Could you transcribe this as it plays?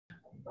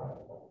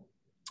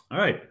All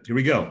right, here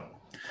we go.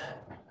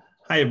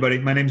 Hi, everybody.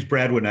 My name is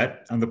Brad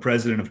Winnett. I'm the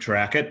president of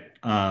Trackit.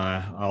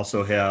 I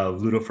also have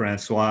Ludo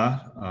Francois,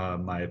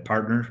 my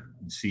partner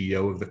and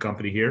CEO of the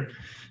company here,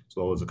 as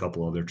well as a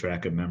couple other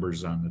Trackit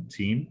members on the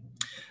team.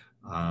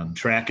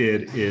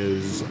 Trackit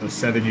is a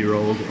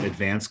 7-year-old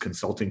advanced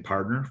consulting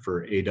partner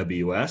for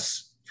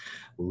AWS.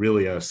 We're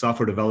really a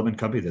software development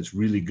company that's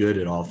really good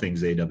at all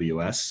things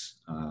AWS.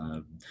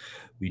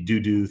 We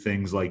do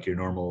things like your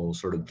normal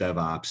sort of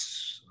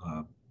DevOps,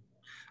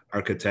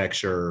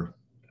 architecture,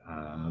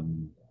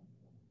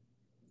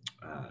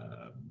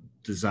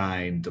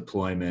 design,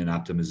 deployment,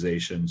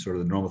 optimization, sort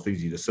of the normal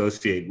things you'd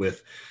associate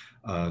with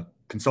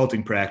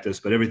consulting practice,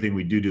 but everything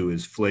we do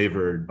is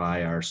flavored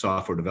by our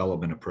software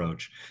development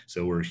approach.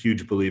 So we're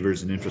huge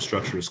believers in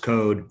infrastructure as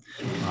code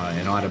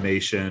and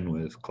automation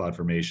with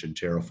CloudFormation,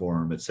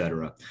 Terraform, et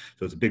cetera.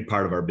 So it's a big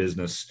part of our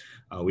business.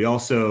 We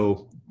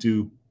also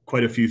do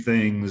quite a few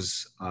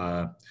things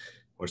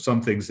or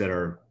some things that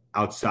are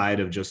outside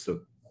of just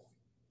the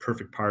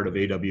perfect part of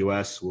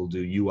AWS. We'll do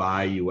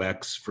UI,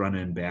 UX,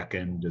 front-end,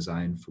 back-end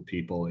design for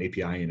people,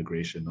 API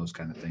integration, those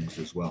kind of things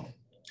as well.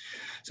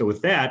 So with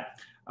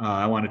that,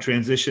 I want to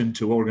transition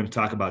to what we're going to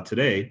talk about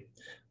today,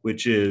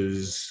 which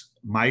is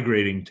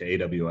migrating to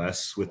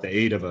AWS with the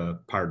aid of a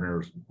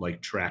partner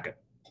like Trackit.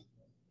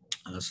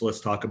 So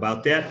let's talk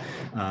about that.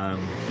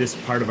 This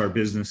part of our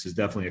business is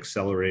definitely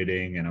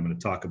accelerating, and I'm going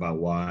to talk about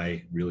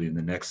why really in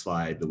the next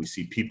slide that we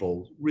see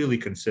people really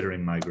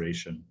considering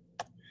migration.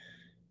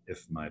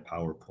 If my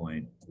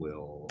PowerPoint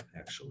will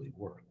actually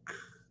work.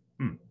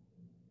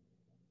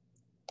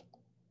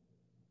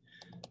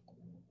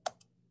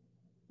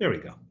 There we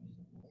go.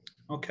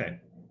 Okay.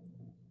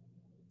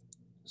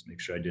 Let's make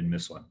sure I didn't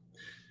miss one.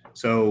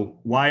 So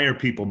why are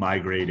people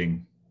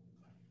migrating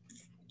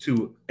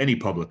to any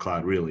public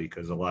cloud, really?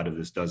 Because a lot of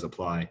this does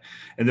apply.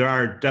 And there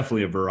are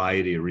definitely a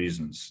variety of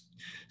reasons.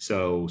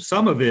 So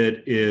some of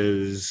it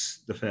is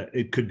the fact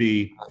it could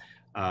be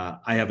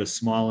I have a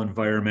small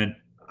environment,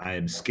 I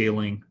am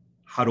scaling.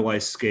 How do I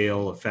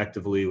scale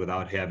effectively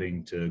without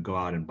having to go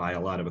out and buy a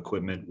lot of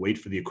equipment, wait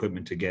for the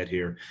equipment to get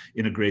here,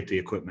 integrate the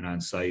equipment on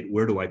site?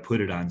 Where do I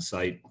put it on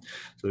site?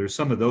 So there's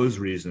some of those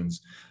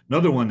reasons.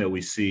 Another one that we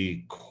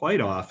see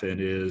quite often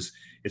is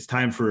it's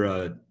time for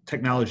a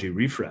technology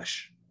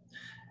refresh.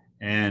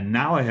 And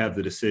now I have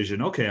the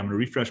decision, okay, I'm going to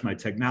refresh my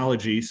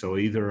technology. So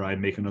either I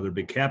make another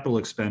big capital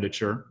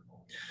expenditure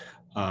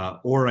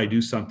or I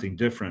do something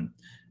different.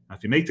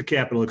 If you make the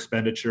capital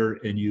expenditure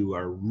and you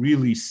are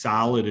really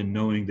solid in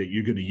knowing that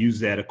you're going to use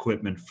that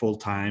equipment full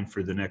time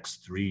for the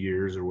next 3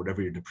 years or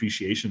whatever your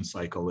depreciation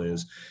cycle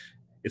is,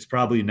 it's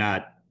probably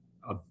not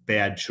a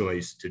bad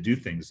choice to do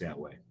things that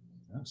way.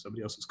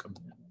 Somebody else is coming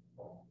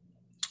in.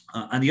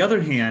 On the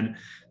other hand,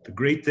 the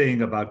great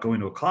thing about going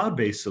to a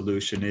cloud-based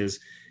solution is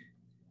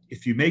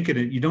if you make it,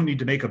 you don't need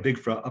to make a big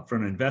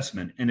upfront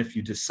investment. And if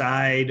you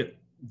decide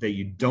that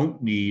you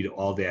don't need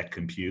all that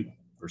compute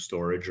or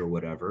storage or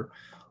whatever,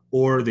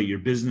 or that your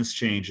business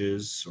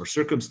changes or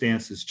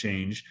circumstances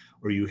change,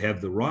 or you have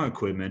the wrong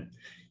equipment,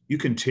 you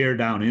can tear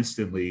down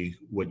instantly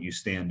what you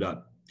stand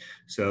up.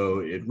 So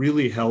it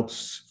really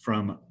helps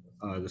from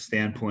the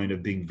standpoint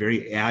of being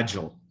very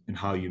agile in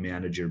how you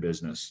manage your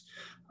business.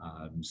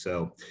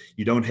 So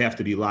you don't have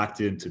to be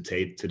locked into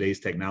today's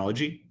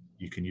technology.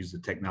 You can use the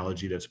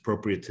technology that's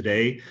appropriate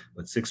today,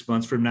 but 6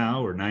 months from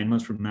now or 9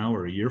 months from now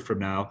or a year from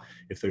now,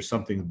 if there's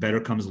something better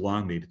comes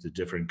along, maybe it's a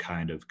different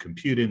kind of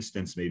compute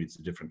instance, maybe it's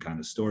a different kind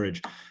of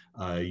storage,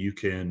 you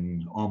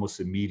can almost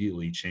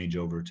immediately change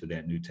over to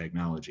that new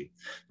technology.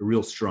 A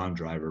real strong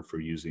driver for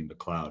using the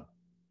cloud.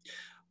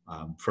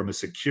 From a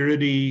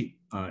security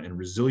and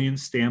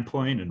resilience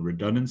standpoint and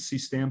redundancy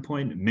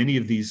standpoint, many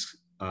of these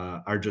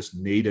are just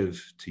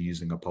native to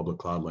using a public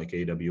cloud like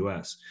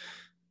AWS.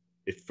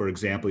 If, for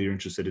example, you're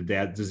interested in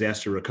that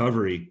disaster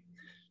recovery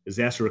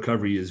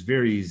is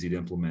very easy to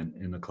implement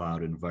in the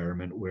cloud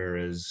environment,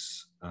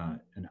 whereas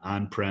an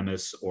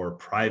on-premise or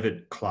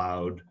private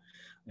cloud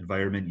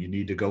environment, you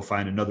need to go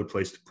find another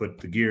place to put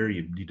the gear,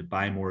 you need to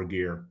buy more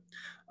gear,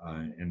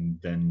 and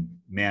then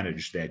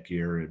manage that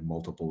gear in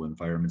multiple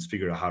environments,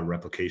 figure out how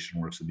replication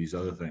works with these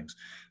other things.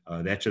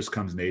 That just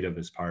comes native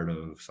as part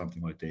of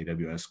something like the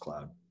AWS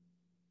cloud.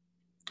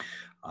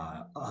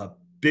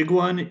 Big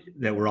one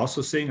that we're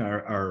also seeing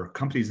are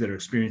companies that are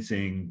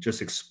experiencing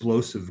just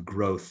explosive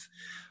growth.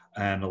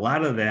 And a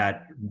lot of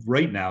that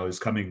right now is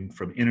coming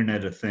from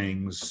Internet of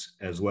Things,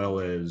 as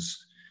well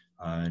as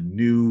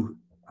new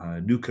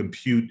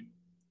compute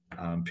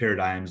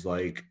paradigms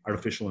like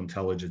artificial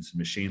intelligence and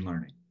machine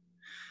learning.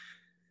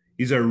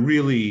 These are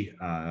really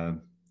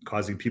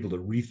causing people to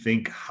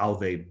rethink how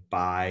they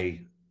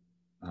buy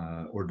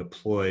or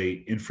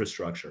deploy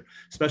infrastructure,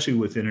 especially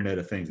with Internet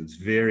of Things. It's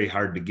very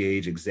hard to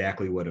gauge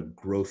exactly what a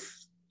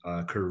growth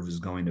curve is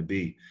going to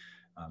be.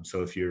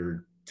 So if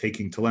you're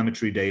taking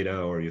telemetry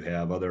data or you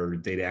have other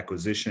data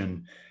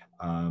acquisition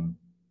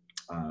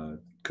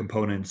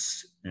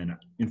components and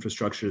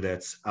infrastructure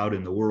that's out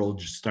in the world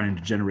just starting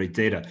to generate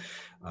data,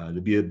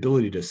 the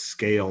ability to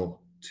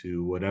scale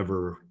to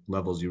whatever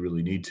levels you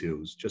really need to.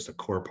 It's just a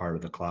core part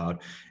of the cloud,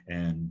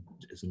 and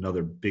is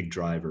another big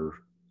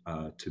driver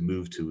to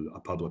move to a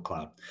public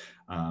cloud.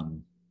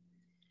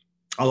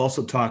 I'll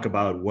also talk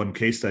about one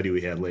case study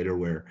we had later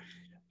where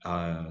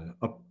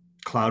a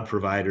cloud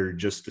provider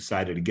just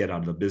decided to get out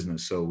of the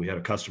business. So we had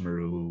a customer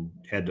who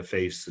had to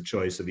face the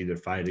choice of either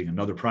finding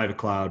another private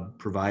cloud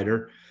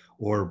provider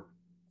or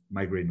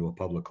migrating to a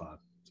public cloud.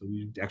 So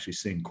we've actually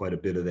seen quite a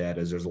bit of that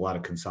as there's a lot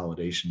of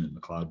consolidation in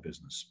the cloud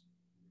business.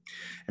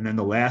 And then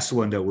the last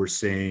one that we're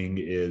seeing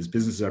is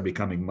businesses are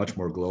becoming much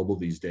more global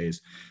these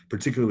days,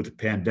 particularly with the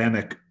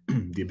pandemic.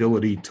 The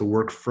ability to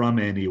work from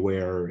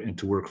anywhere and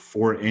to work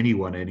for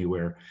anyone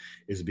anywhere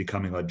is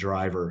becoming a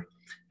driver.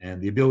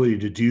 And the ability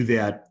to do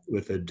that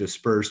with a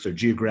dispersed or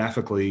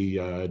geographically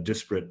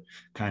disparate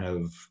kind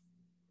of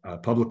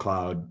public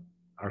cloud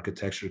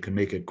architecture can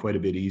make it quite a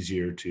bit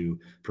easier to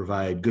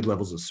provide good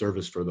levels of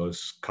service for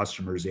those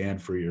customers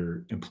and for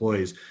your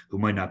employees who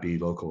might not be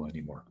local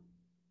anymore.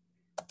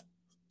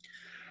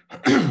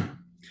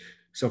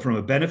 So from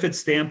a benefit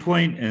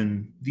standpoint,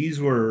 and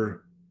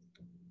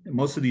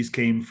most of these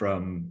came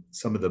from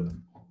some of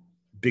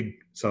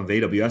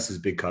AWS's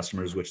big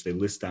customers, which they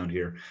list down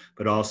here,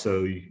 but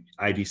also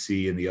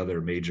IDC and the other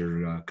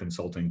major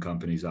consulting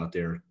companies out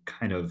there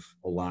kind of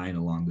align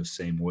along the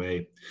same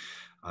way.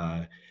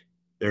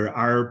 There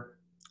are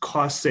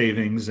cost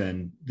savings,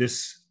 and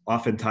this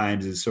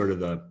oftentimes is sort of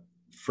the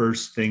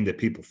first thing that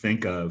people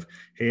think of.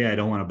 Hey, I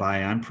don't want to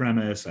buy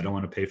on-premise. I don't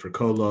want to pay for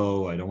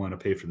colo. I don't want to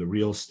pay for the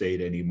real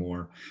estate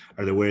anymore.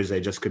 Are there ways I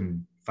just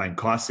can find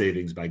cost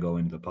savings by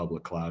going to the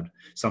public cloud?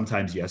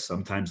 Sometimes yes,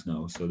 sometimes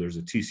no. So there's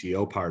a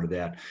TCO part of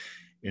that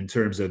in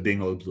terms of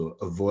being able to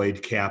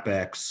avoid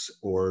CapEx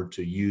or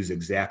to use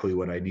exactly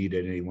what I need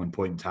at any one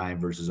point in time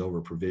versus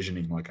over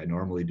provisioning like I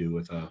normally do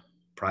with a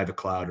private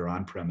cloud or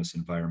on-premise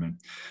environment.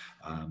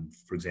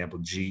 For example,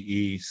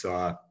 GE's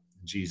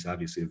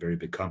obviously a very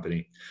big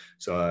company,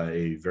 saw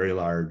a very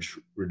large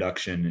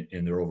reduction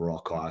in their overall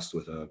cost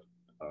with a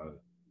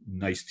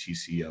nice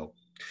TCO.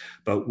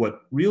 But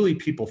what really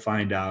people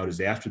find out is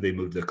after they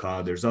move to the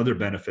cloud, there's other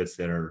benefits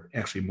that are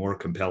actually more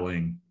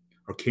compelling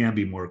or can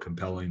be more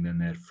compelling than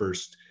that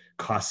first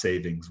cost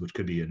savings, which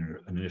could be an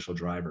initial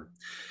driver.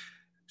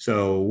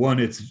 So one,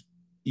 it's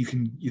you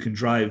can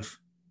drive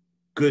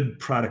good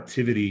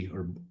productivity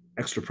or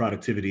extra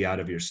productivity out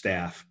of your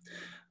staff.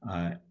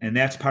 And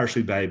that's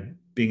partially by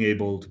being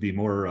able to be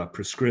more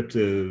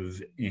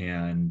prescriptive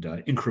and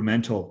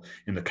incremental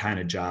in the kind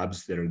of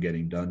jobs that are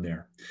getting done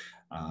there.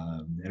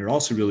 And it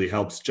also really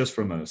helps just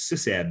from a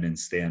sysadmin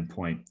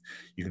standpoint.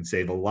 You can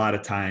save a lot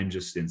of time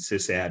just in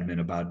sysadmin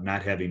about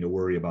not having to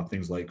worry about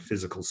things like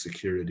physical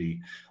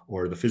security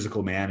or the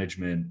physical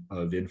management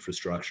of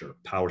infrastructure,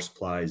 power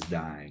supplies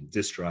dying,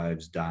 disk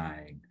drives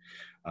dying,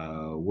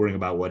 worrying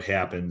about what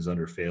happens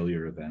under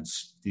failure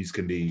events. These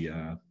can be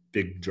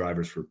big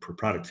drivers for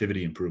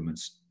productivity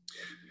improvements.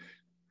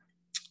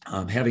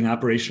 Having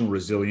operational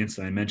resilience,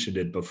 and I mentioned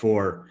it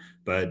before,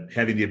 but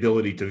having the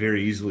ability to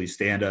very easily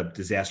stand up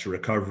disaster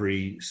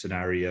recovery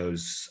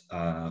scenarios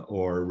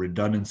or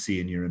redundancy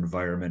in your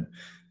environment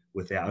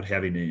without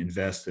having to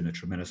invest in a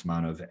tremendous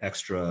amount of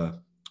extra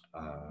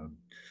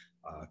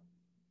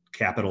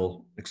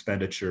capital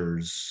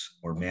expenditures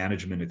or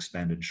management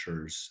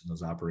expenditures,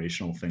 those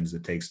operational things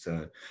it takes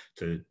to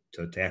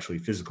actually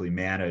physically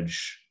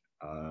manage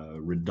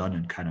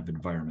redundant kind of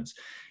environments.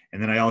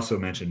 And then I also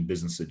mentioned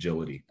business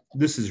agility.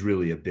 This is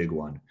really a big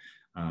one.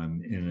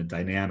 In a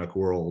dynamic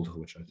world,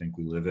 which I think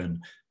we live in,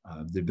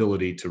 the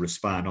ability to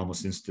respond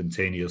almost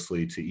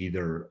instantaneously to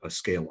either a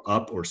scale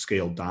up or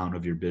scale down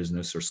of your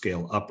business, or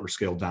scale up or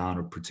scale down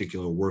of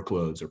particular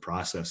workloads or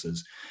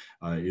processes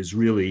is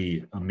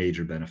really a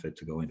major benefit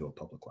to going to a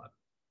public cloud.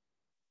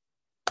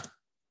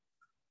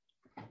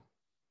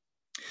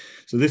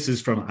 So this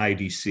is from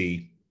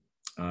IDC,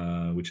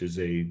 which is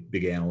a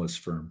big analyst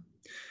firm.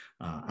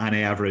 On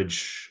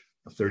average,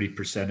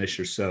 30%-ish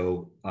or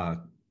so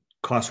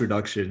cost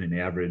reduction in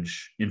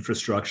average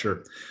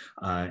infrastructure.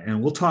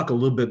 And we'll talk a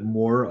little bit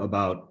more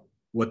about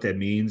what that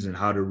means and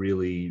how to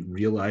really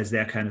realize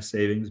that kind of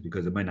savings,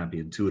 because it might not be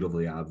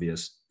intuitively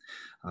obvious.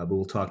 But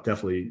we'll talk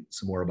definitely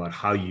some more about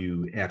how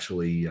you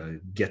actually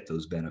get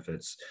those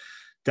benefits.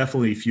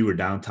 Definitely fewer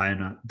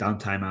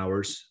downtime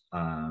hours,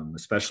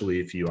 especially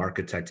if you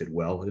architect it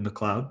well in the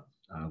cloud,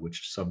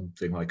 which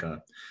something like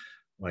a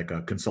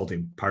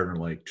consulting partner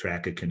like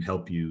Trackit can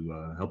help you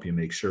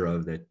make sure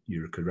of that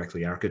you're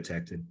correctly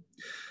architected.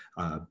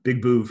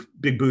 Big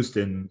boost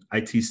in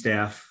IT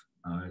staff,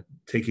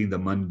 taking the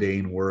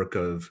mundane work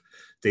of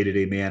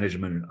day-to-day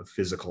management of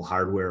physical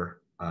hardware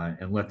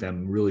and let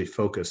them really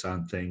focus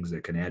on things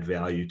that can add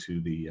value to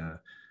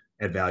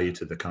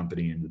the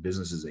company and the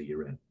businesses that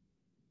you're in.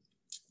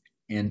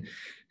 And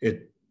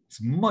it's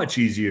much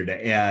easier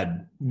to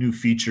add new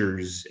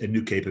features and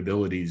new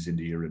capabilities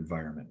into your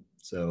environment.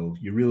 So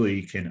you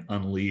really can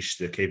unleash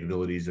the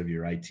capabilities of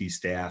your IT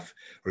staff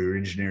or your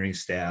engineering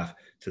staff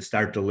to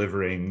start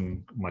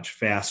delivering much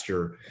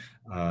faster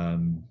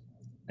and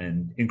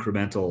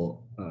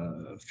incremental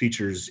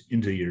features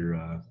into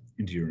your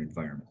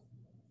environment.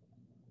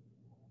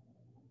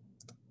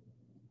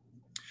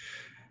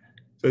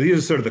 So these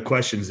are sort of the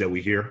questions that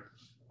we hear.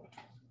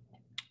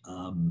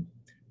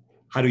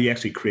 How do you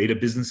actually create a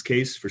business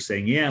case for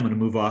saying, yeah, I'm going to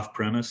move off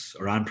premise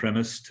or on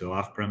premise to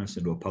off premise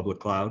into a public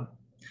cloud?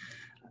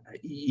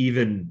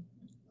 Even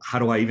how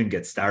do I even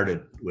get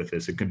started with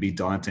this? It can be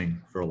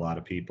daunting for a lot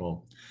of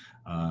people.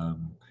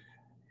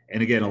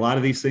 And again, a lot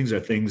of these things are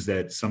things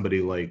that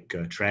somebody like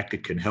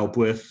Trackit can help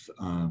with.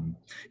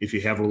 If you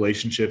have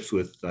relationships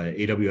with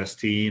AWS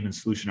team and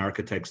solution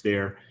architects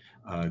there,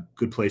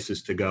 good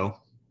places to go.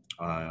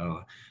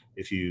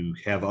 If you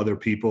have other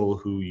people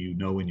who you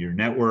know in your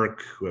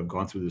network who have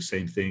gone through the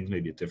same things,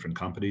 maybe at different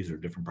companies or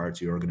different parts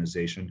of your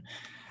organization,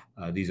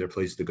 these are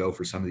places to go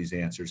for some of these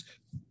answers.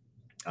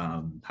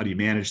 How do you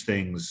manage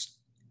things?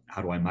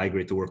 How do I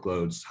migrate the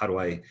workloads?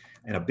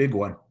 And a big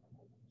one,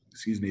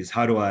 is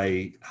how do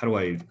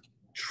I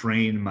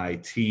train my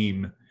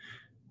team,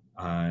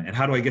 and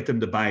how do I get them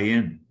to buy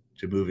in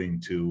to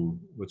moving to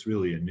what's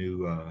really a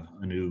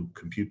new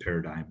compute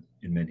paradigm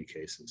in many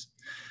cases.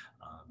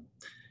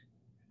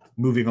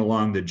 Moving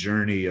along the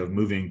journey of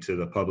moving to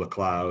the public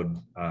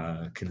cloud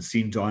can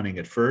seem daunting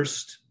at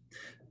first,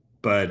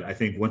 but I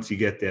think once you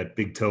get that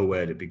big toe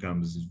wet, it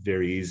becomes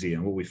very easy.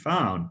 And what we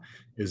found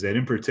is that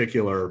in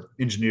particular,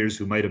 engineers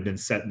who might have been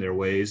set in their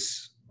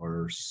ways,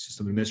 or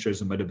system administrators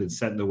who might have been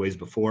set in their ways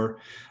before,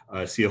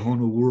 see a whole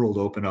new world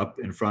open up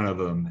in front of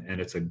them. And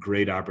it's a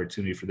great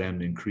opportunity for them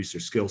to increase their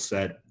skill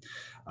set,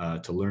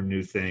 to learn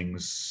new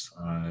things,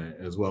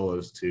 as well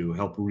as to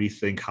help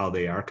rethink how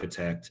they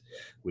architect,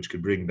 which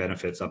could bring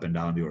benefits up and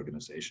down the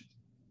organization.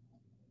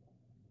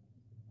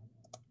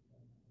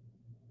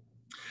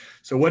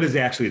 So what is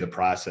actually the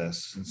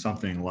process? And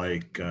something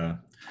like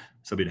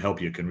somebody to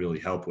help you can really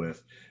help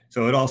with.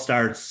 So it all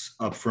starts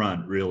up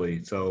front,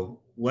 really.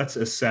 So let's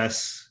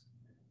assess,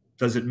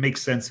 does it make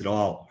sense at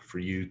all for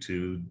you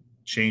to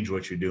change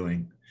what you're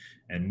doing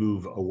and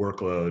move a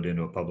workload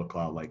into a public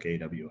cloud like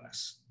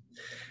AWS?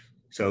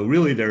 So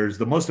really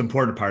the most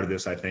important part of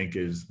this, I think,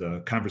 is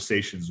the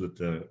conversations with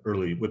the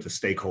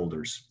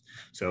stakeholders.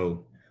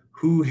 So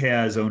who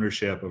has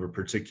ownership of a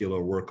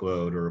particular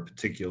workload or a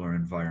particular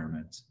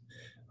environment?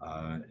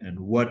 And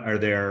what are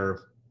their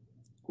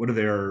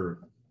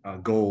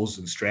goals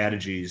and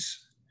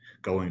strategies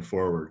going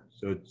forward?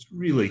 So it's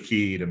really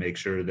key to make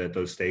sure that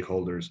those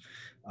stakeholders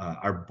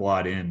are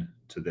bought in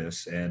to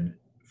this. And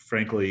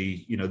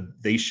frankly,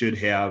 they should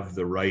have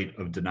the right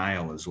of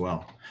denial as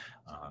well.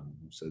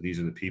 So these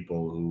are the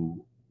people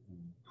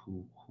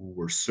who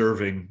were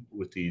serving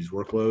with these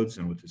workloads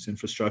and with this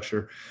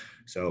infrastructure.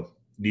 So it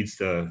needs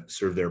to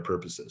serve their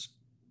purposes.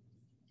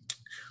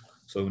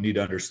 So we need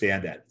to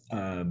understand that.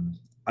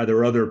 Are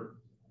there other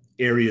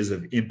areas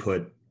of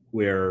input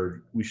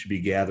where we should be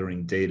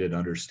gathering data to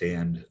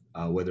understand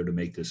whether to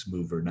make this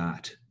move or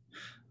not?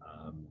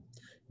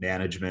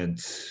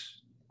 Management,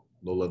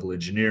 low-level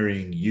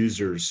engineering,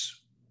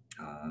 users,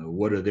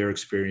 what are their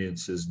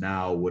experiences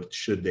now? What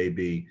should they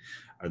be?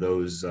 Are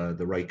those the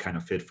right kind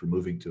of fit for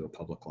moving to a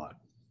public cloud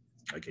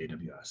like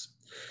AWS?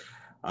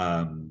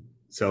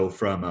 So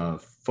from a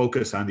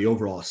focus on the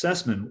overall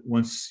assessment,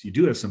 once you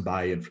do have some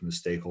buy-in from the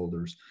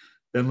stakeholders,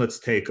 then let's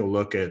take a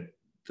look at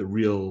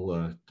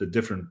the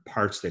different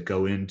parts that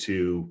go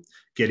into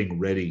getting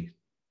ready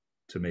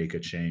to make a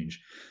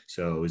change.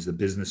 So is the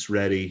business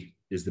ready?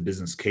 Is the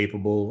business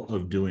capable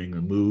of doing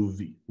a move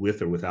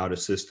with or without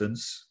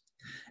assistance?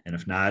 And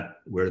if not,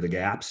 where are the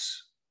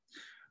gaps?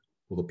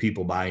 Will the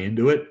people buy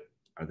into it?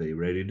 Are they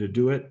ready to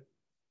do it?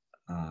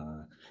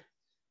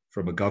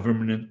 From a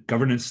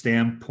governance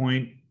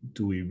standpoint,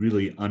 do we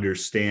really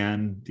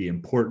understand the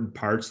important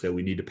parts that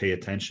we need to pay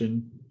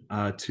attention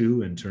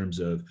to in terms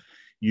of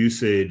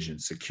usage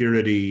and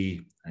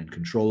security and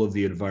control of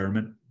the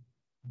environment?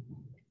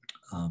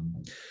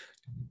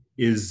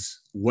 Is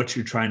what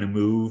you're trying to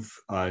move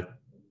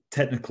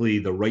technically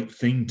the right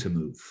thing to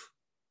move?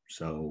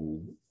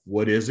 So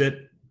what is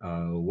it?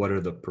 What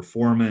are the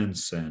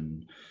performance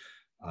and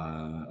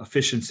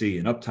efficiency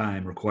and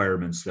uptime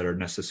requirements that are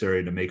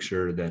necessary to make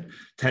sure that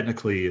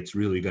technically it's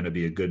really going to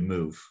be a good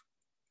move?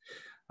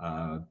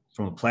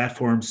 From a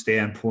platform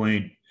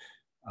standpoint,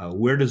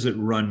 where does it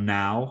run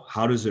now?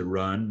 How does it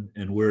run?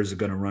 And where is it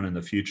going to run in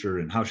the future?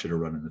 And how should it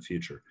run in the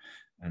future?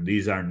 And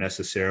these aren't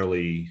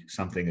necessarily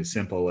something as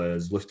simple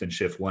as lift and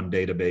shift one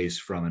database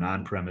from an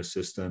on-premise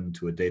system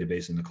to a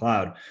database in the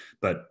cloud,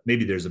 but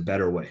maybe there's a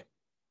better way.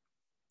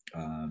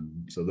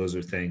 So those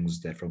are things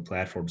that from a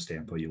platform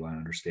standpoint you want to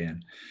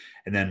understand.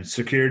 And then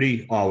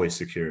security, always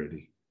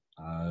security.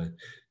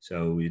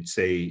 So we'd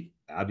say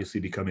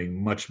obviously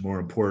becoming much more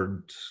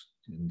important,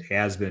 and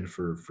has been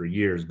for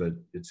years, but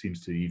it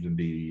seems to even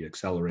be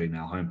accelerating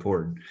now, how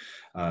important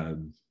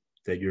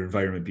that your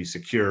environment be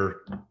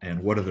secure,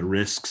 and what are the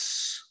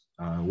risks,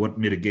 what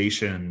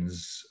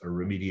mitigations or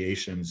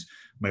remediations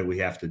might we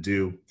have to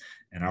do,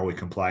 and are we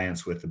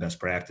compliant with the best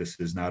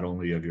practices, not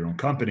only of your own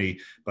company,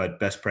 but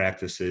best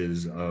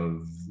practices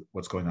of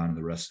what's going on in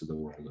the rest of the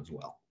world as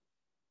well.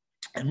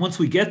 And once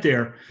we get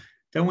there,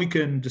 then we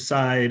can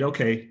decide,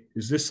 okay,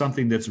 is this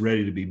something that's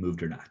ready to be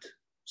moved or not?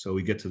 So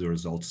we get to the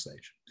results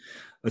stage.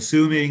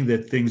 assuming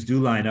that things do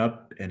line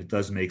up and it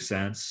does make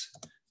sense,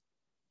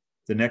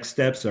 the next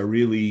steps are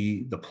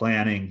really the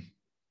planning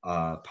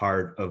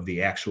part of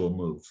the actual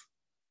move.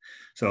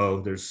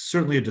 So there's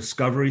certainly a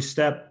discovery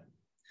step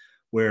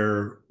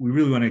where we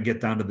really want to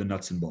get down to the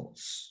nuts and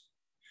bolts.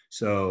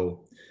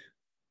 So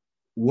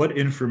what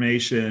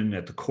information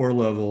at the core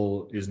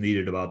level is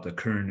needed about the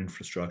current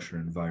infrastructure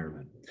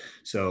environment?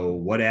 So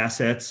what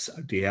assets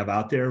do you have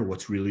out there?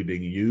 What's really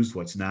being used?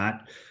 What's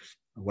not?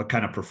 What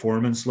kind of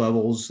performance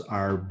levels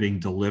are being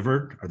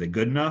delivered? Are they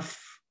good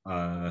enough?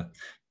 Are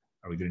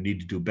we going to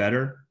need to do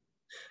better?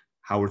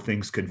 How are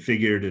things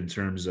configured in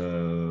terms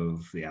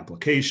of the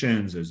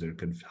applications?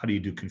 How do you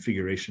do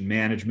configuration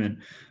management?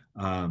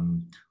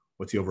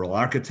 What's the overall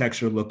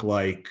architecture look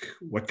like?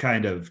 What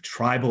kind of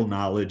tribal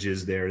knowledge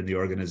is there in the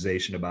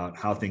organization about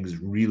how things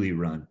really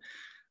run?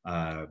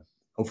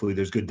 Hopefully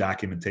there's good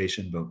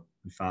documentation, but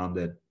we found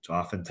that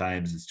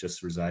oftentimes it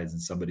just resides in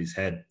somebody's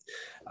head.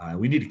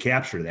 We need to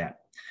capture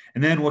that.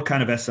 And then what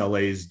kind of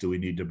SLAs do we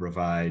need to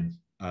provide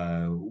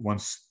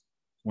once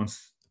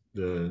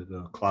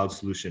the cloud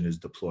solution is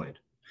deployed?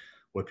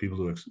 What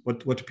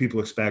do people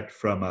expect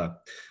from an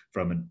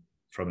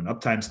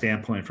uptime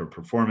standpoint, from a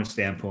performance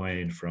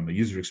standpoint, from a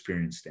user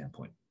experience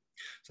standpoint?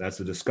 So that's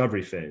the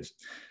discovery phase.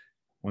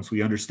 Once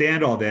we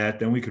understand all that,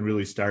 then we can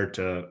really start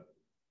to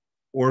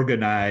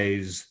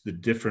organize the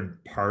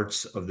different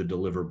parts of the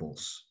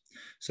deliverables.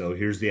 So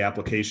here's the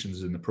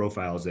applications and the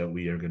profiles that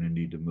we are going to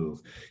need to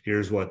move.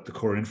 Here's what the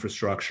core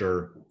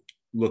infrastructure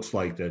looks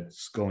like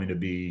that's going to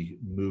be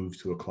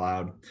moved to a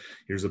cloud.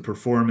 Here's a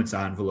performance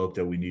envelope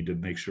that we need to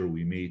make sure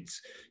we meet.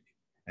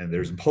 And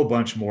there's a whole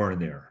bunch more in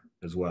there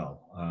as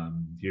well.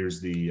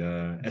 Here's the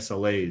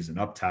SLAs and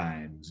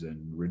uptimes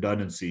and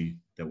redundancy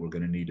that we're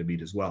going to need to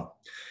meet as well.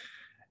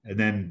 And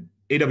then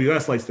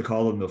AWS likes to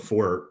call them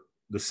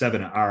the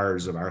 7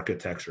 R's of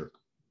architecture.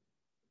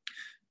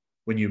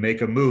 When you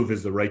make a move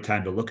is the right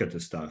time to look at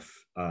this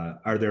stuff.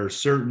 Are there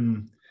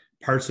certain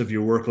parts of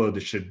your workload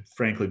that should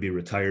frankly be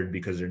retired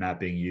because they're not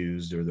being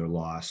used or they're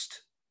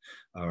lost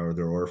or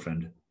they're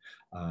orphaned?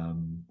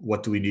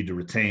 What do we need to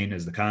retain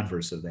as the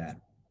converse of that?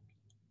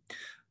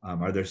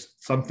 Are there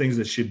some things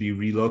that should be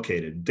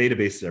relocated?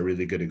 Databases are a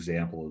really good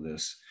example of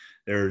this.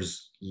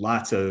 There's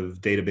lots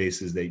of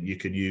databases that you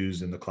can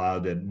use in the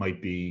cloud that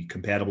might be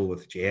compatible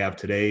with what you have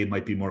today,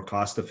 might be more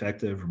cost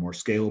effective or more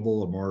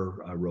scalable or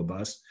more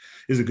robust.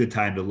 Is a good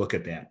time to look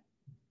at that,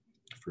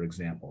 for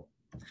example.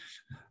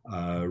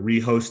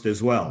 Rehost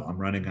as well. I'm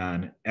running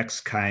on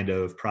X kind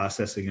of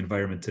processing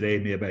environment today.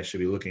 Maybe I should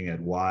be looking at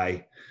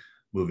Y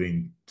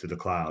moving to the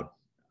cloud.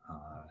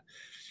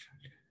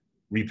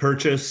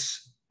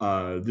 Repurchase.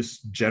 This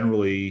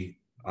generally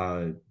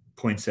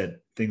points at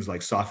things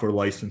like software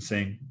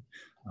licensing.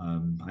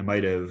 I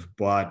might have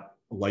bought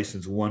a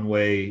license one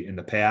way in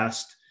the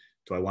past.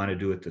 Do I want to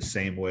do it the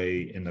same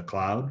way in the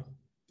cloud?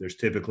 There's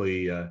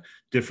typically a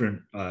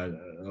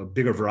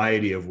bigger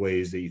variety of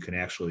ways that you can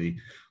actually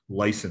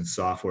license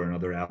software and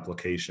other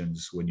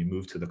applications when you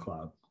move to the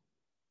cloud.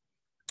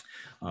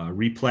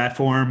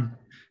 Replatform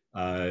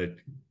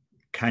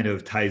kind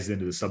of ties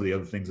into some of the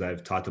other things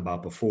I've talked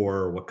about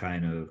before, what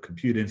kind of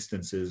compute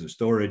instances or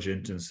storage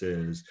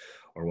instances,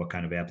 or what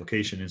kind of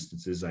application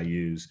instances I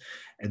use.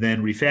 And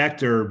then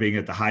refactor being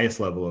at the highest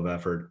level of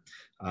effort.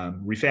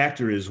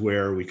 Refactor is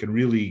where we can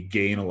really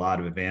gain a lot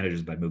of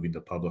advantages by moving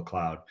to public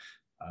cloud.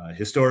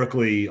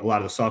 Historically, a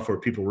lot of the software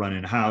people run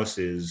in-house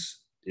is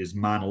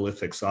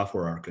monolithic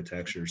software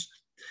architectures.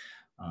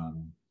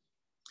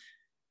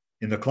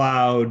 In the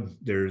cloud,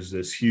 there's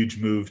this huge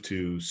move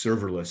to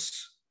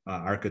serverless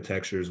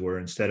architectures where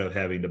instead of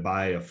having to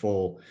buy a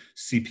full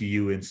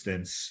CPU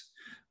instance,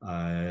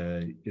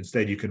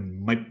 instead you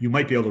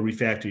might be able to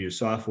refactor your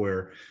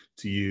software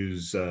to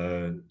use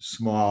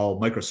small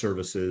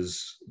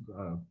microservices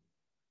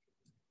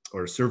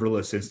or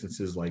serverless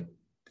instances like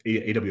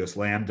AWS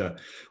Lambda,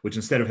 which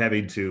instead of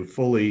having to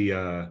fully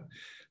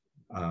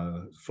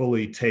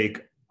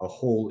take a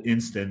whole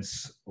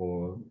instance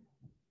or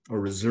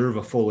reserve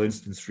a full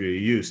instance for your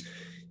use,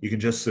 you can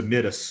just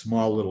submit a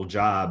small little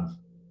job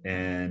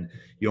and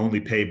you only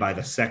pay by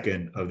the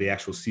second of the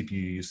actual CPU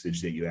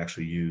usage that you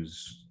actually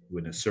use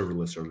in a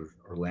serverless or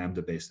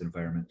Lambda-based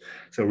environment.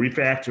 So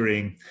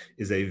refactoring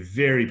is a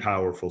very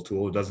powerful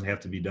tool. It doesn't have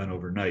to be done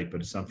overnight,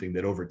 but it's something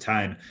that over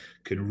time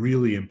can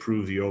really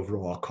improve the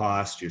overall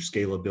cost, your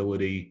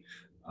scalability,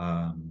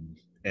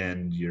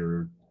 and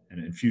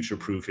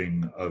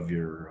future-proofing of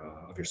your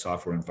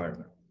software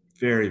environment.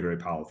 Very, very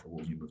powerful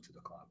when you move to the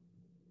cloud.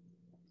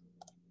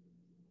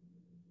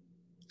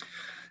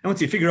 And once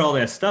you figure all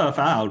that stuff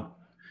out,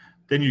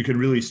 then you can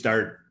really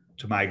start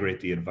to migrate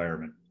the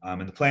environment.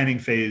 In the planning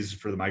phase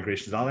for the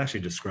migrations, I'll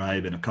actually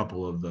describe in a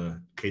couple of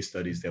the case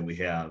studies that we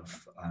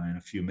have in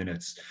a few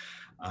minutes.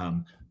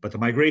 But the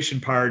migration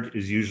part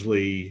is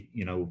usually,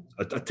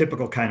 a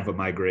typical kind of a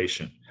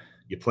migration.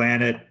 You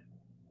plan it,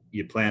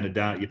 you plan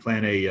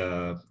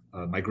a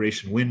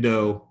migration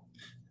window,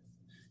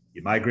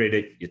 you migrate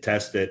it, you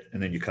test it,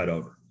 and then you cut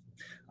over.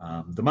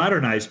 The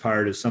modernized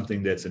part is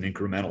something that's an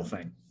incremental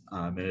thing.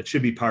 And it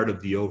should be part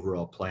of the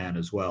overall plan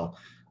as well.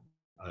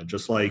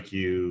 Just like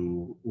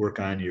you work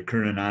on your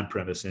current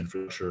on-premise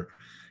infrastructure,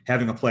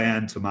 having a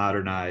plan to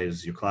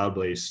modernize your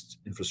cloud-based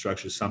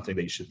infrastructure is something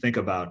that you should think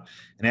about,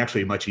 and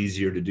actually much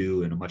easier to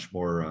do in a much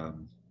more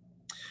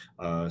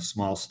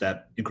small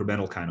step,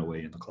 incremental kind of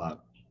way in the cloud.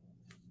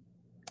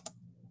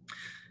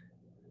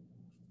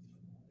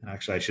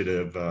 Actually, I should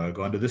have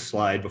gone to this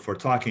slide before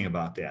talking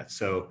about that.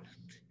 So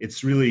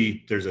it's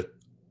really, there's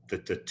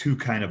the two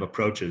kind of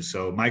approaches.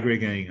 So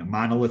migrating a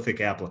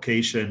monolithic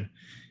application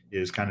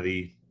is kind of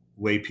the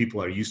way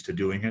people are used to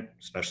doing it,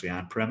 especially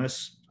on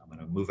premise. I'm going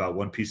to move out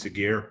one piece of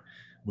gear,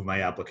 move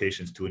my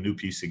applications to a new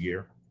piece of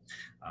gear,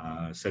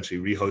 essentially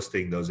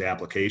rehosting those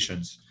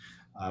applications.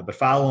 But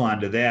follow on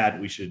to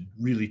that, we should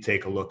really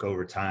take a look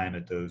over time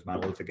at those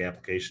monolithic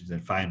applications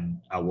and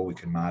find out what we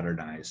can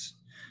modernize.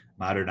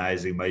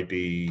 Modernizing might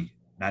be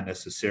not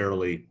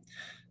necessarily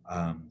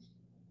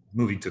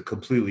moving to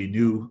completely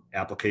new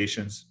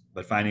applications,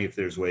 but finding if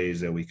there's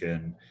ways that we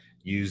can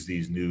use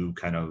these new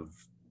kind of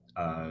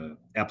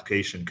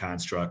application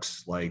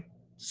constructs like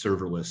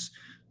serverless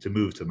to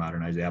move to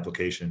modernized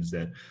applications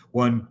that,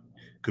 one,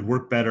 could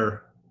work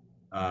better,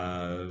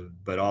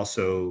 but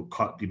also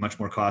be much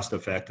more cost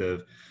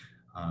effective,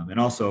 and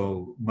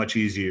also much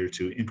easier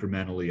to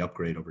incrementally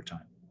upgrade over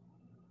time.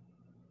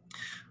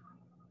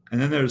 And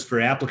then there's for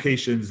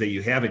applications that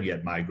you haven't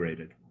yet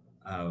migrated.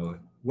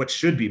 What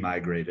should be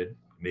migrated?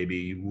 Maybe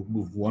you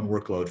move one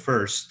workload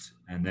first,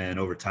 and then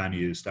over time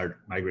you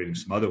start migrating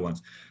some other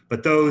ones.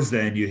 But those,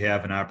 then you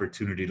have an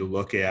opportunity to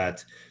look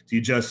at, do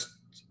you just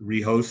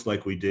rehost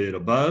like we did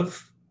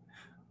above?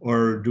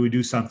 Or do we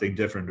do something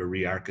different to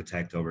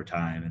re-architect over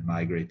time and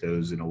migrate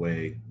those in a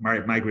way,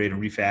 migrate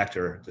and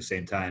refactor at the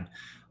same time,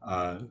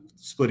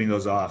 splitting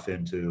those off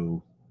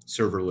into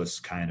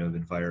serverless kind of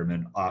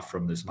environment off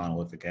from this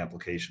monolithic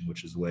application,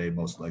 which is the way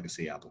most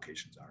legacy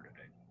applications are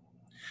today.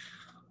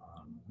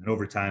 And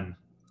over time,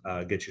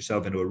 get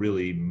yourself into a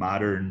really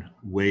modern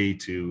way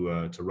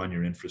to run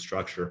your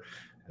infrastructure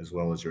as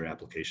well as your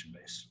application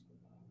base.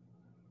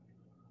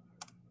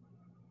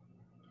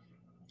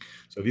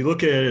 So if you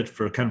look at it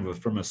for kind of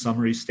from a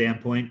summary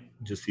standpoint,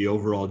 just the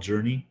overall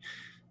journey,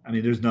 I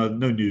mean, there's no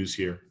news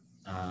here,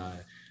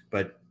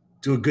 but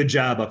do a good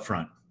job up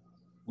front.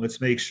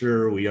 Let's make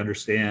sure we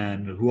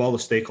understand who all the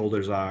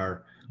stakeholders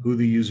are, who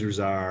the users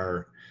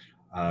are,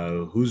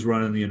 who's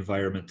running the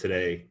environment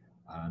today.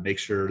 Make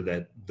sure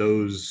that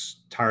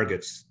those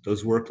targets,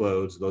 those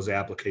workloads, those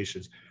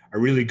applications are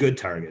really good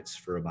targets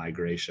for a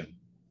migration.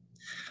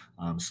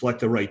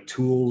 Select the right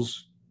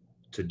tools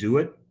to do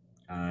it.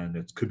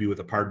 That could be with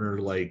a partner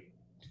like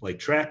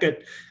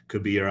Trackit,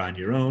 could be on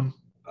your own,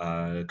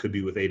 could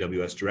be with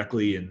AWS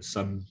directly in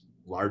some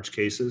large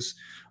cases.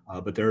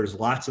 But there's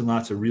lots and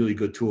lots of really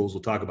good tools.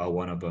 We'll talk about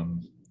one of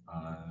them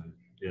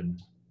in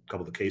a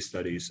couple of the case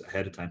studies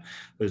ahead of time.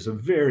 There's some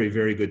very,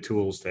 very good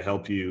tools to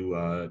help you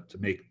to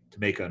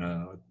make on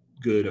a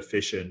good,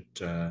 efficient,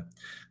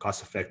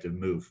 cost-effective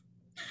move.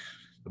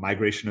 The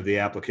migration of the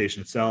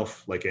application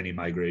itself, like any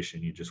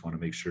migration, you just want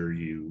to make sure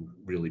you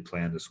really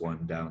plan this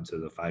one down to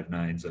the 5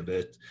 nines of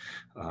it.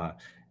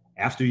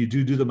 After you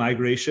do the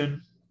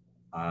migration,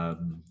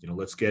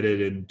 let's get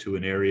it into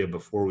an area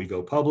before we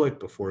go public,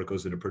 before it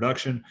goes into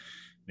production.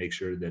 Make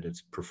sure that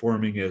it's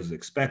performing as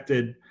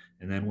expected,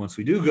 and then once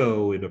we do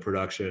go into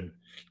production,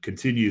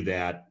 continue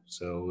that.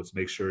 So let's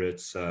make sure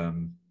it's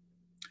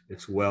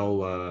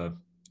well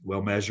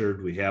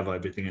measured. We have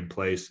everything in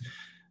place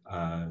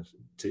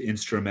to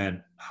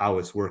instrument how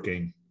it's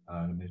working,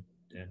 and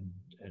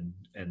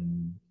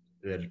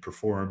that it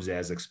performs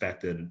as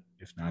expected,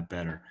 if not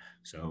better.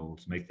 So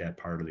let's make that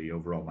part of the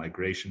overall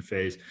migration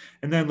phase,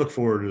 and then look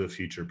forward to the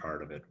future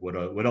part of it.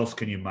 What else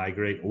can you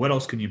migrate? What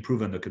else can you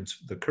improve on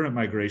the current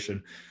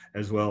migration,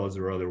 as well as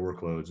there are other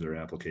workloads or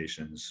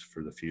applications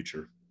for the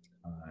future?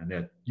 And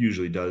that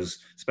usually does,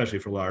 especially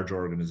for large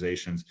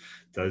organizations,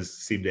 does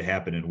seem to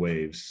happen in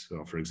waves.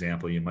 So for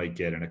example, you might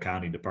get an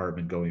accounting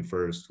department going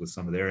first with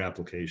some of their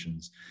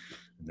applications,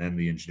 and then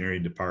the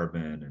engineering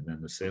department, and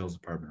then the sales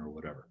department, or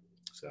whatever.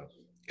 So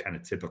kind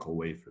of typical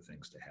way for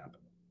things to happen.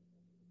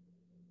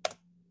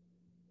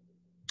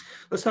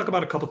 Let's talk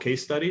about a couple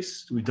case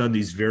studies. We've done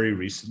these very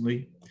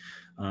recently.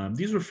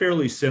 These were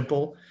fairly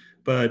simple,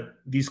 but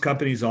these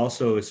companies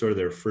also, it's sort of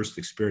their first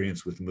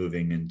experience with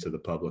moving into the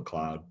public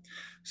cloud.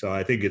 So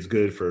I think it's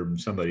good for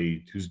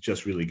somebody who's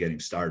just really getting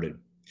started.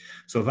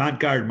 So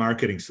Avant-Garde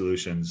Marketing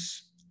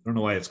Solutions, I don't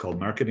know why it's called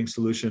Marketing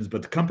Solutions,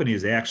 but the company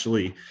is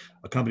actually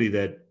a company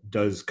that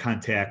does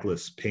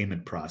contactless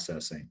payment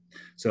processing.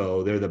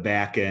 So they're the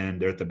back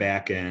end, they're at the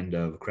back end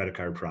of credit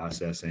card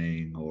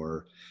processing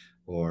or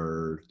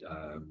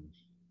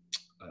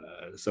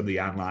some of the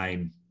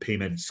online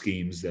payment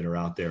schemes that are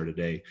out there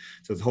today.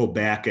 So the whole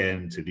back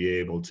end to be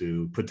able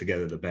to put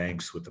together the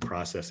banks with the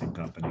processing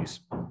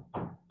companies.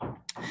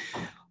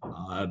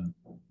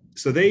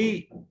 So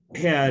they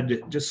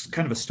had just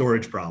kind of a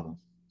storage problem.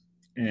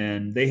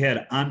 And they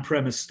had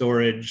on-premise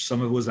storage. Some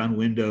of it was on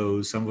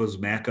Windows, some of it was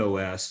Mac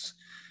OS.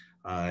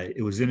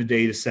 It was in a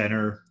data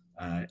center.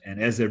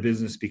 And as their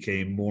business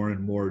became more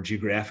and more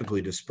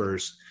geographically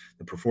dispersed,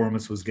 the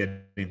performance was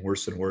getting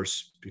worse and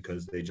worse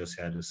because they just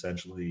had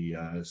essentially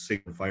a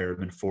single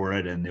environment for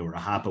it, and they were a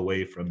hop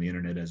away from the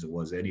internet as it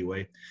was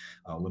anyway,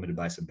 limited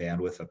by some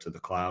bandwidth up to the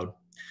cloud.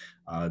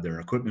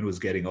 Their equipment was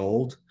getting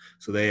old,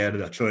 so they had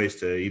a choice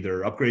to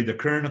either upgrade their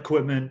current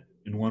equipment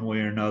in one way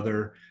or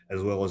another,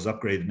 as well as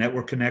upgrade the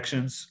network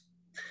connections.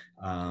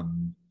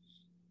 And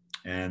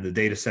the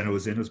data center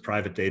was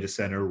private data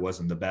center,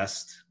 wasn't the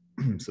best.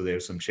 So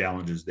there's some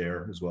challenges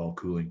there as well,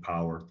 cooling,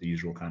 power, the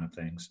usual kind of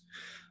things.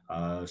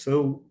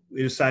 So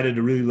we decided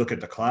to really look at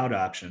the cloud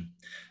option.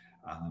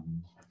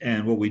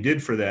 And what we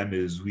did for them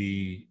is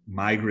we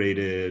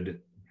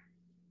migrated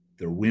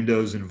their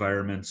Windows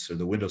environments, or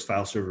the Windows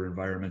file server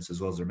environments,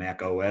 as well as their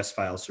Mac OS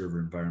file server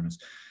environments,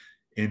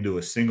 into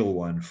a single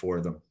one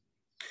for them.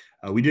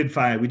 We did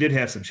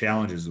have some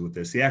challenges with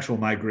this. The actual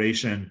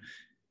migration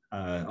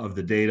of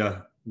the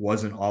data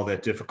wasn't all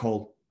that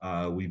difficult.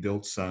 We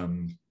built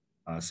some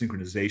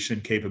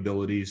synchronization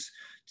capabilities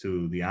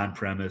to the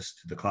on-premise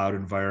to the cloud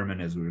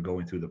environment as we were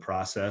going through the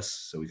process,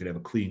 so we could have a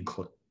clean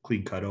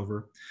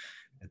cutover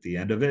at the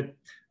end of it.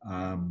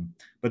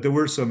 But there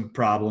were some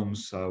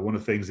problems. One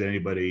of the things that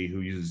anybody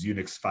who uses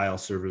Unix file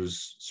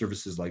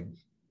services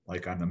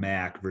like on the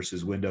Mac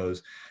versus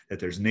Windows, that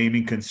there's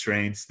naming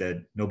constraints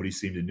that nobody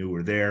seemed to knew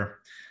were there.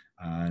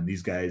 And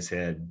these guys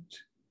had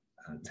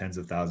tens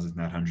of thousands,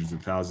 not hundreds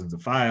of thousands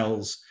of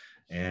files.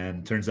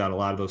 And turns out a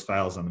lot of those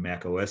files on the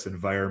Mac OS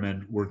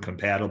environment weren't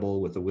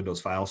compatible with the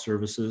Windows file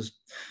services.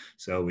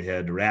 So we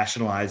had to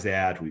rationalize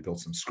that. We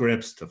built some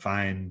scripts to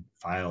find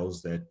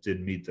files that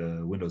didn't meet the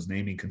Windows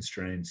naming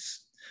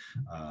constraints,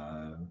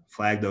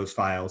 flag those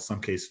files, some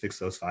case fix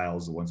those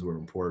files, the ones that were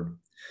important,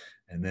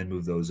 and then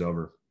move those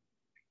over.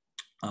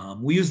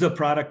 We used a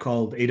product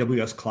called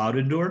AWS Cloud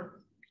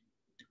Endure,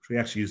 which we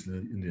actually used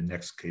in the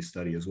next case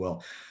study as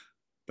well.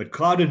 But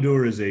Cloud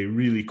Endure is a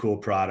really cool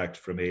product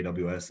from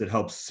AWS that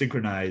helps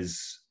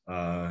synchronize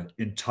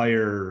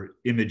entire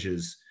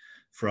images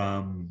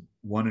from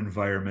one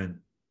environment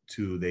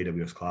to the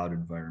AWS Cloud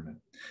environment.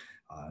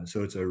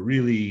 So it's a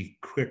really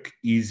quick,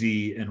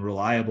 easy, and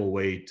reliable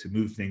way to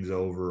move things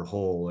over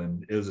whole.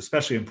 And it was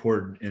especially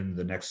important in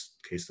the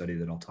next case study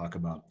that I'll talk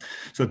about.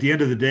 So at the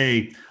end of the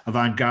day,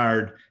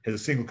 Avant-Garde has a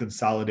single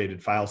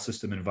consolidated file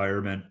system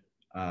environment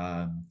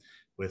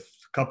with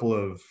a couple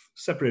of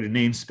separated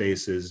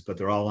namespaces, but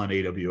they're all on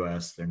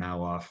AWS. They're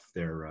now off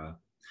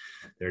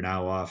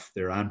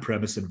their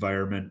on-premise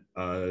environment.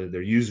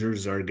 Their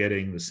users are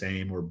getting the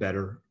same or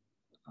better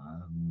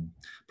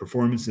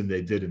performance than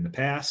they did in the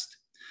past.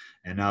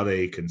 And now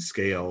they can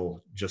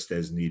scale just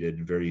as needed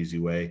in a very easy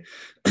way.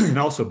 And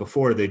also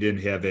before, they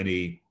didn't have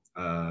any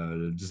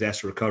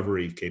disaster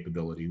recovery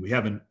capability. We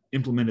haven't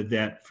implemented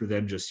that for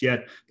them just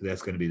yet, but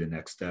that's going to be the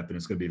next step. And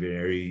it's going to be a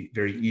very,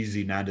 very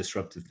easy,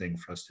 non-disruptive thing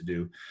for us to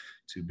do,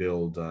 to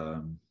build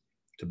a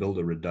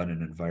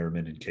redundant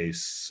environment in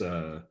case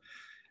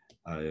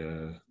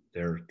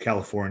their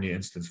California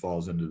instance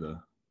falls into the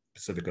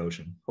Pacific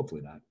Ocean.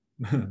 Hopefully not,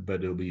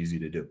 but it'll be easy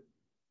to do.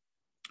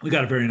 We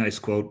got a very nice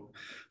quote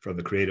from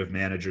the creative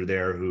manager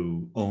there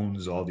who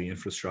owns all the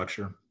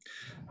infrastructure.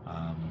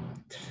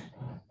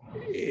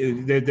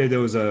 There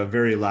was a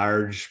very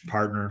large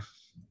partner,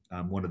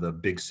 one of the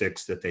big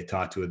six that they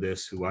talked to with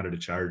this, who wanted to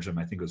charge them,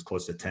 I think it was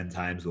close to 10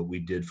 times what we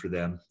did for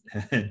them,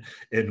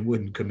 and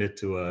wouldn't commit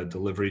to a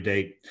delivery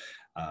date.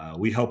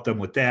 We helped them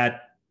with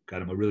that, got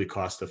them a really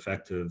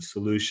cost-effective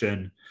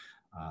solution.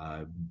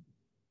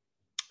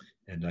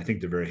 And I think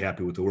they're very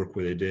happy with the work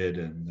where they did,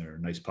 and they're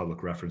a nice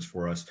public reference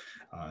for us.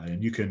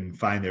 And you can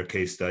find their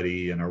case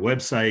study on our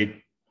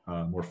website,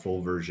 more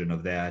full version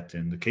of that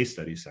in the case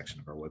studies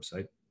section of our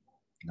website,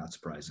 not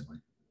surprisingly.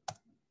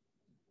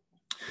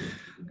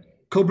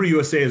 Cobra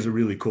USA is a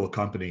really cool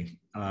company.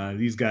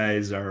 These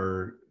guys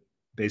are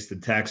based in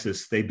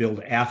Texas. They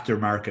build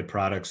aftermarket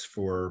products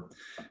for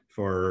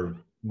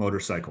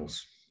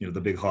motorcycles. You know, the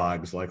big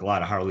hogs, like a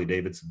lot of Harley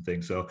Davidson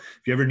things. So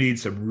if you ever need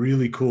some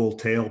really cool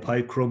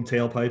chrome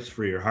tailpipes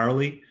for your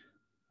Harley,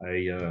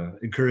 I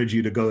encourage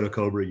you to go to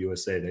Cobra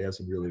USA. They have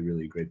some really,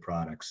 really great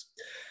products.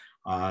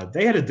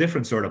 They had a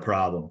different sort of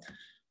problem.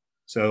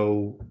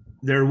 So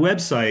their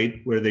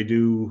website, where they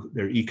do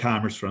their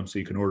e-commerce from, so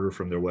you can order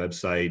from their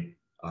website,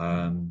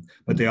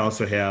 but they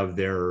also have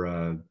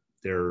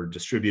their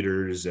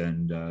distributors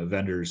and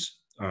vendors,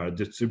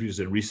 distributors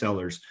and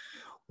resellers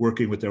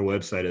working with their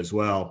website as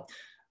well,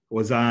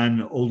 was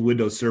on old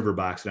Windows Server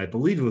box. And I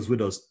believe it was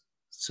Windows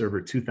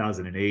Server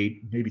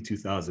 2008, maybe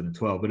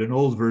 2012, but an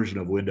old version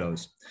of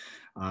Windows.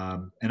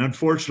 And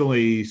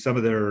unfortunately, some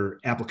of their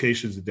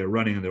applications that they're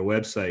running on their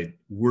website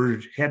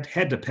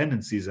had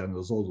dependencies on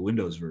those old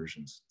Windows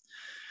versions,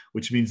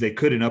 which means they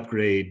couldn't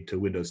upgrade to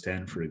Windows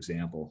 10, for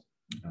example,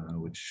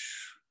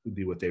 which would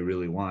be what they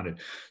really wanted.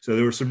 So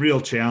there were some real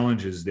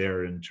challenges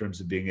there in terms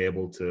of being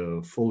able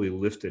to fully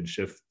lift and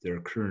shift their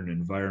current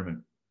environment.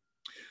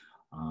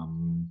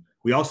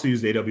 We also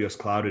used AWS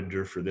Cloud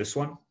Endure for this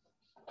one.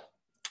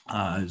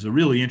 It's a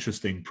really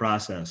interesting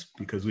process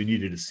because we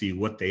needed to see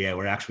what they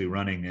were actually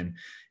running. And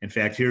in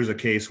fact, here's a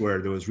case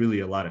where there was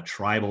really a lot of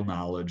tribal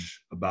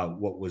knowledge about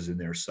what was in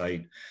their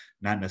site,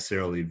 not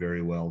necessarily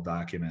very well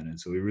documented.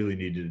 So we really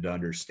needed to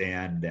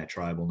understand that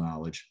tribal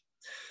knowledge.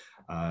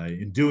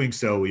 In doing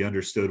so, we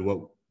understood what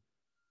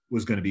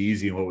was going to be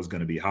easy and what was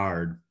going to be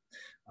hard,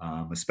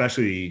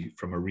 especially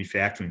from a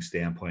refactoring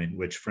standpoint,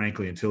 which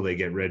frankly, until they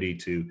get ready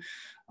to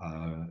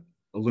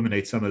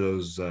eliminate some of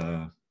those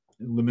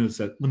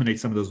eliminate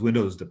some of those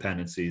Windows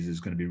dependencies is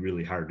going to be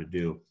really hard to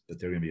do, but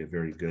they're going to be a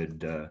very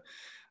good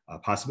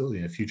possibility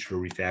in the future to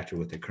refactor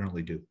what they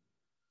currently do.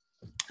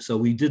 So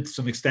we did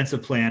some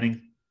extensive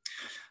planning,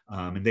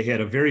 and they had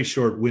a very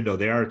short window.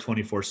 They are a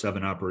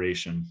 24/7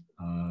 operation,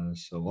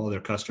 so all their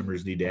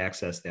customers need to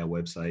access that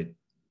website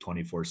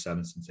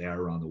 24/7 since they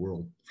are around the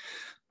world.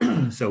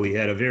 So we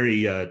had a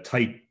very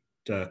tight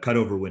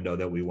cutover window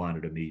that we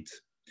wanted to meet.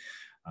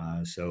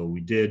 So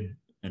we did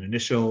an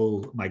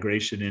initial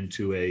migration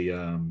into a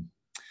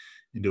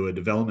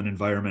development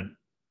environment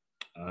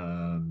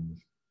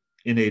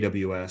in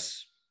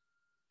AWS,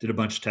 did a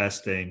bunch of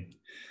testing,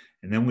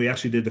 and then we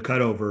actually did the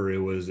cutover. It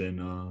was in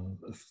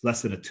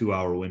less than a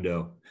 2-hour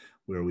window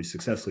where we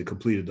successfully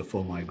completed the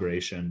full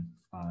migration.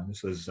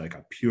 This was like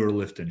a pure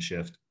lift and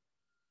shift,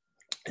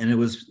 and it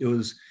was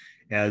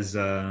as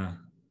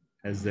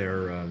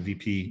their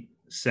VP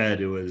said,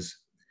 it was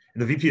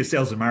the VP of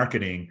Sales and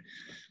Marketing.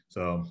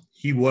 So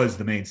he was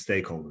the main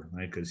stakeholder,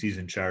 right? Because he's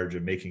in charge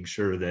of making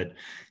sure that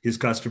his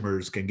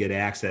customers can get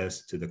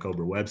access to the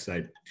Cobra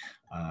website.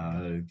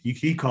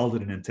 He called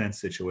it an intense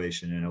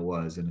situation, and it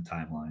was in a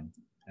timeline.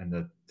 And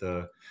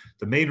the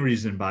main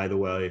reason, by the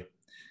way,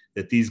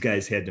 that these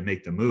guys had to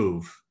make the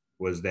move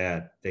was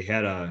that they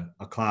had a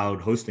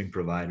cloud hosting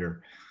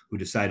provider who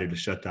decided to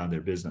shut down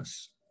their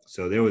business.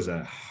 So there was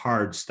a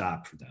hard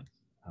stop for them.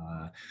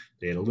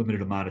 They had a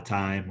limited amount of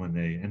time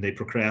and they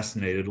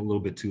procrastinated a little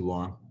bit too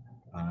long.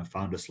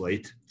 Found us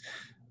late.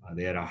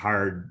 They had a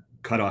hard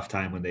cutoff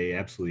time when they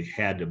absolutely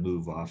had to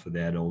move off of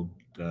that old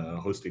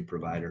hosting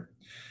provider.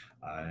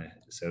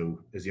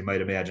 So as you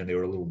might imagine, they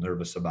were a little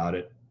nervous about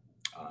it,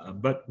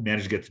 but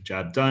managed to get the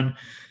job done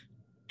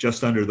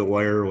just under the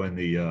wire when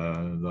the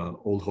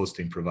old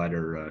hosting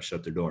provider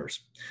shut their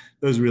doors.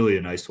 It was really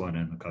a nice one,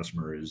 and the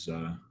customer is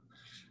a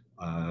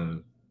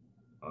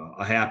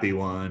happy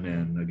one.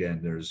 And again,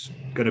 there's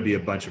going to be a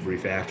bunch of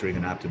refactoring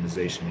and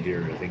optimization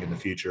here, I think, in the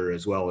future,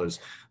 as well as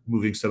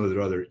moving some of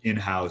their other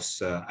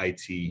in-house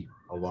IT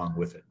along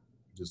with it.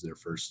 This is their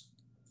first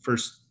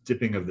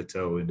dipping of the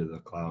toe into the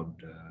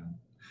cloud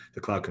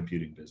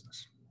computing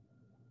business.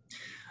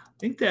 I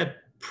think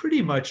that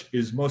pretty much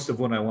is most of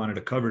what I wanted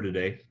to cover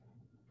today.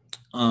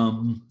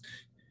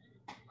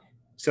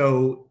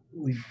 So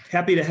we're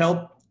happy to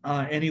help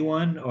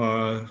anyone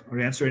or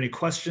answer any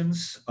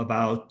questions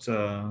about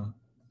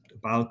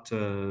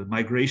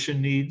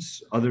migration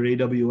needs, other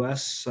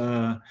AWS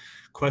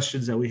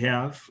questions that we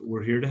have.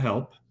 We're here to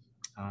help.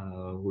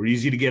 We're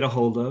easy to get a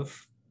hold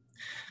of.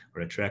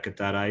 We're at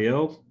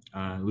trackit.io.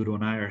 Ludo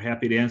and I are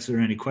happy to answer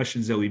any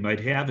questions that we might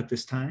have at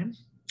this time.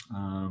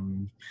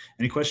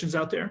 Any questions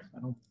out there?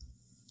 I don't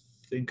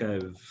think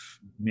I've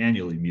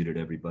manually muted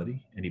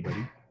everybody.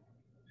 Anybody?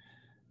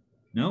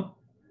 No?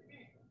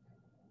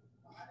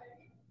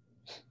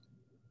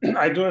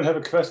 I do not have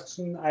a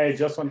question. I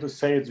just want to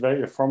say it's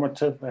very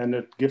informative, and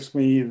it gives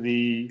me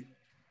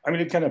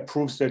it kind of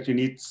proves that you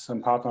need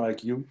some partner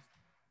like you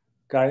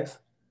guys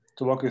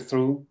to walk you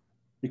through,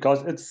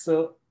 because it's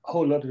a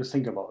whole lot to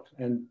think about.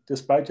 And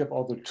despite you have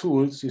all the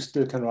tools, you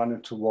still can run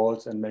into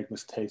walls and make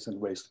mistakes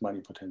and waste money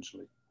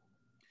potentially.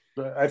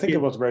 But I think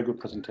it was a very good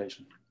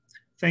presentation.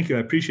 Thank you. I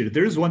appreciate it.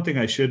 There is one thing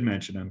I should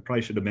mention. I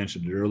probably should have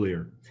mentioned it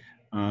earlier.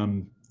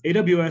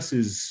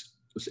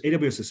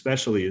 AWS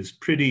especially is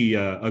pretty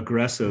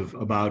aggressive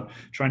about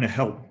trying to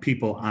help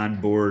people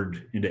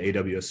onboard into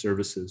AWS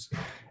services.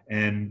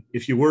 And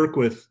if you work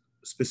with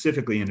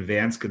specifically an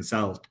advanced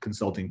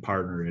consulting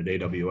partner at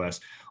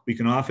AWS, we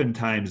can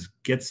oftentimes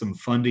get some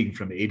funding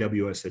from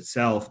AWS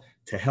itself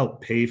to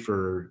help pay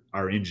for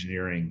our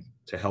engineering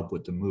to help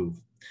with the move.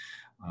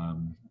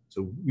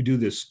 So we do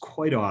this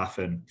quite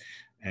often.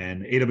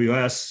 And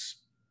AWS,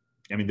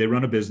 they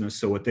run a business.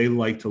 So what they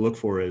like to look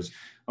for is,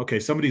 okay,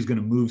 somebody's going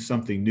to move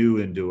something new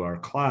into our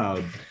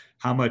cloud.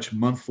 How much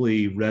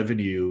monthly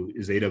revenue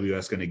is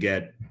AWS going to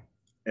get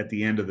at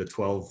the end of the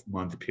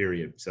 12-month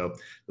period? So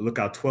they look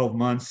out 12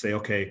 months, say,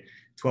 okay,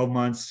 12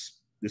 months,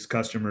 this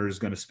customer is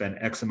going to spend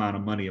X amount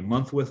of money a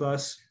month with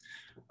us.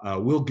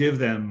 We'll give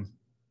them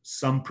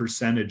some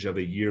percentage of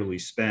a yearly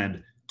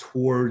spend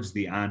towards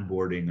the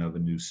onboarding of a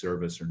new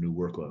service or new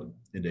workload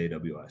into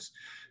AWS.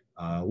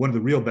 One of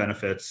the real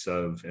benefits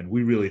of, and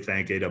we really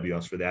thank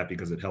AWS for that,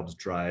 because it helps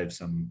drive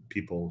some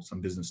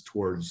business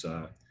towards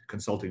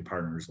consulting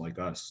partners like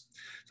us.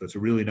 So it's a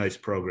really nice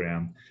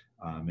program.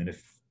 And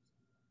if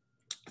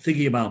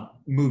thinking about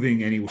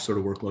moving any sort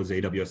of workloads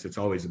to AWS, it's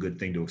always a good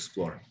thing to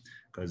explore,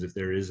 because if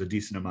there is a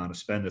decent amount of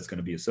spend that's going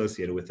to be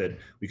associated with it,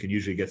 we can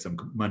usually get some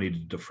money to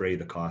defray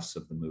the costs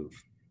of the move.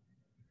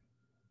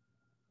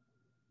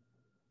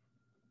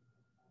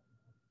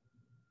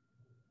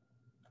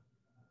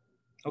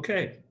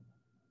 Okay.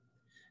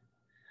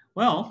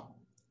 Well,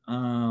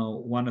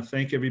 want to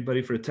thank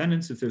everybody for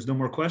attendance. If there's no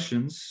more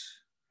questions,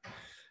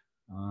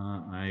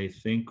 I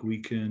think we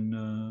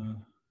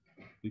can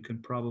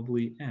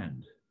probably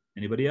end.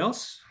 Anybody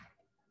else?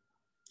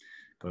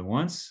 Going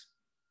once?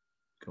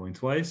 Going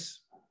twice?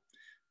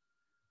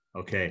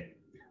 Okay.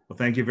 Well,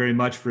 thank you very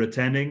much for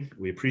attending.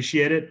 We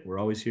appreciate it. We're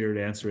always here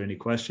to answer any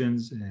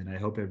questions, and I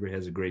hope everybody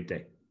has a great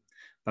day.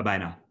 Bye-bye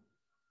now.